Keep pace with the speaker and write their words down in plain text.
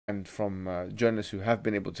and from journalists who have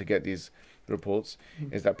been able to get these reports,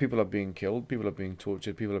 is that people are being killed, people are being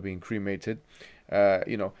tortured, people are being cremated.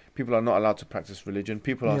 People are not allowed to practice religion.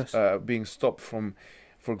 People are Yes. being stopped from,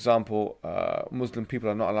 for example, Muslim people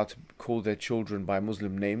are not allowed to call their children by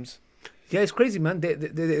Muslim names. Yeah, it's crazy, man. They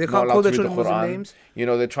Not can't call allowed to their read the children Muslim Quran. names.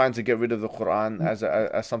 They're trying to get rid of the Quran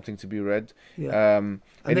as something to be read. Yeah.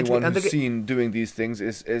 Anyone And they who's get, seen doing these things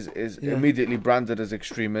is yeah. immediately branded as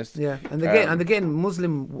extremist. Yeah, and they're getting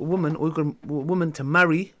Muslim women, Uyghur women to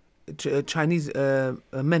marry Chinese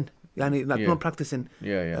men, yani, like Yeah. non-practicing,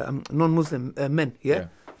 Yeah. non-Muslim men. Yeah,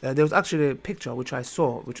 there was actually a picture which I saw,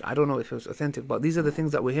 which I don't know if it was authentic, but these are the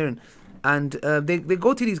things that we're hearing, and they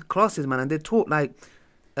go to these classes, man, and they're taught like,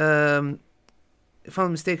 if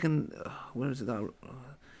I'm mistaken, where is it now?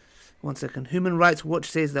 One second. Human Rights Watch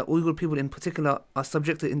says that Uyghur people in particular are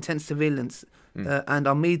subject to intense surveillance and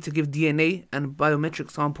are made to give DNA and biometric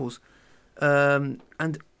samples. And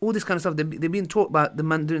all this kind of stuff. They're being taught about the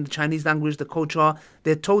Mandarin, the Chinese language, the culture.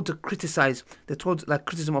 They're told to criticize. They're told like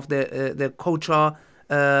criticism of their culture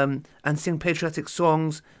and sing patriotic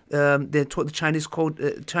songs. They're taught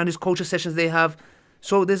the Chinese culture sessions they have.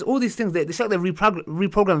 So there's all these things. It's like they're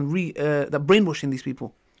reprogramming, they're brainwashing these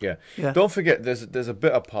people. Yeah. Yeah. Don't forget, there's a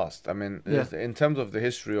bitter past. I mean, in terms of the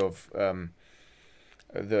history of the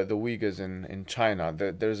Uyghurs in China,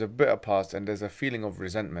 there's a bitter past, and there's a feeling of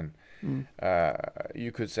resentment.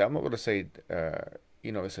 You could say, I'm not going to say,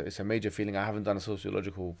 it's a major feeling. I haven't done a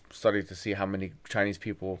sociological study to see how many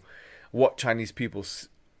what Chinese people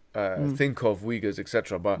think of Uyghurs,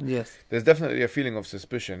 etc. But Yes. there's definitely a feeling of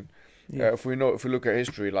suspicion. Yeah. If we look at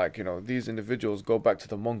history, like, these individuals go back to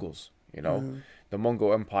the Mongols, the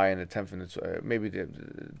Mongol Empire in the 10th and maybe the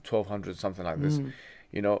 1200s, something like this,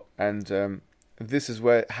 and this is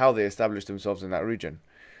how they established themselves in that region.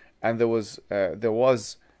 And there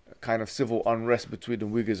was kind of civil unrest between the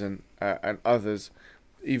Uyghurs and others,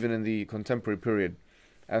 even in the contemporary period.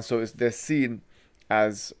 And so they're seen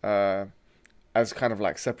as kind of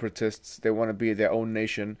like separatists. They want to be their own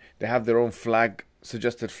nation. They have their own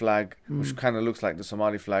suggested flag, which kind of looks like the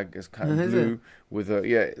Somali flag. It's kind of blue with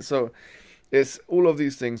so it's all of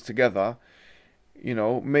these things together,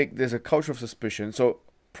 there's a culture of suspicion. So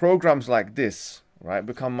programs like this, right,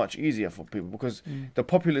 become much easier for people because the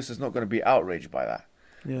populace is not going to be outraged by that.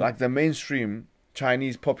 Yeah. Like the mainstream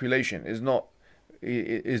Chinese population is not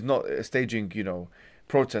staging,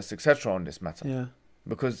 protests, etc. on this matter. Yeah.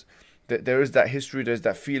 Because there is that history, there's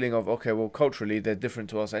that feeling of, okay, well, culturally they're different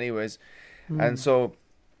to us anyways. And so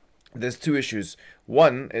there's two issues.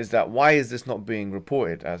 One is that why is this not being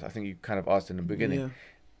reported, as I think you kind of asked in the beginning. Yeah.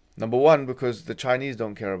 Number one, because the Chinese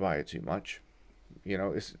don't care about it too much.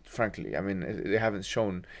 It's frankly, I mean, they haven't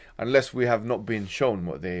shown, unless we have not been shown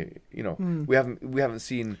what they, we haven't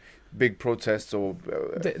seen big protests or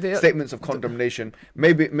statements of condemnation.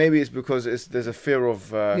 Maybe it's because there's a fear of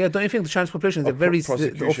Don't you think the Chinese population is the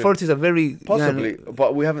prosecution. authorities are very Possibly,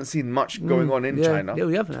 but we haven't seen much going on in China. Yeah,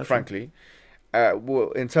 we haven't, actually. Frankly.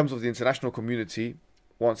 Well, in terms of the international community,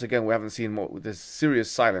 once again, we haven't seen there's serious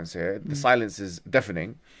silence here. The silence is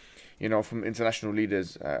deafening, from international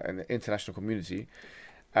leaders and the international community.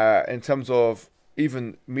 In terms of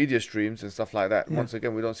even media streams and stuff like that, once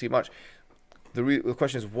again, we don't see much. The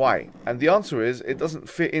question is why? And the answer is it doesn't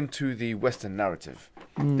fit into the Western narrative,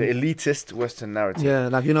 the elitist Western narrative. Yeah,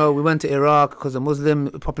 like, we went to Iraq because the Muslim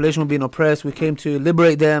population was being oppressed. We came to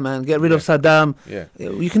liberate them and get rid of Saddam. Yeah.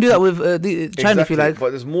 You can do that with China if you like.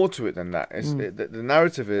 But there's more to it than that. The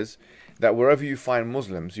narrative is that wherever you find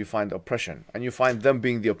Muslims, you find oppression, and you find them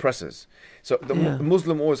being the oppressors. So the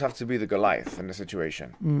Muslim always have to be the Goliath in the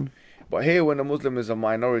situation. But here, when a Muslim is a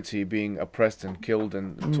minority being oppressed and killed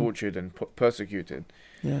and tortured and persecuted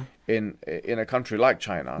in a country like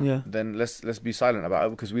China, then let's be silent about it,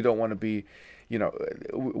 because we don't want to be,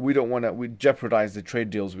 we don't want to jeopardize the trade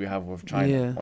deals we have with China.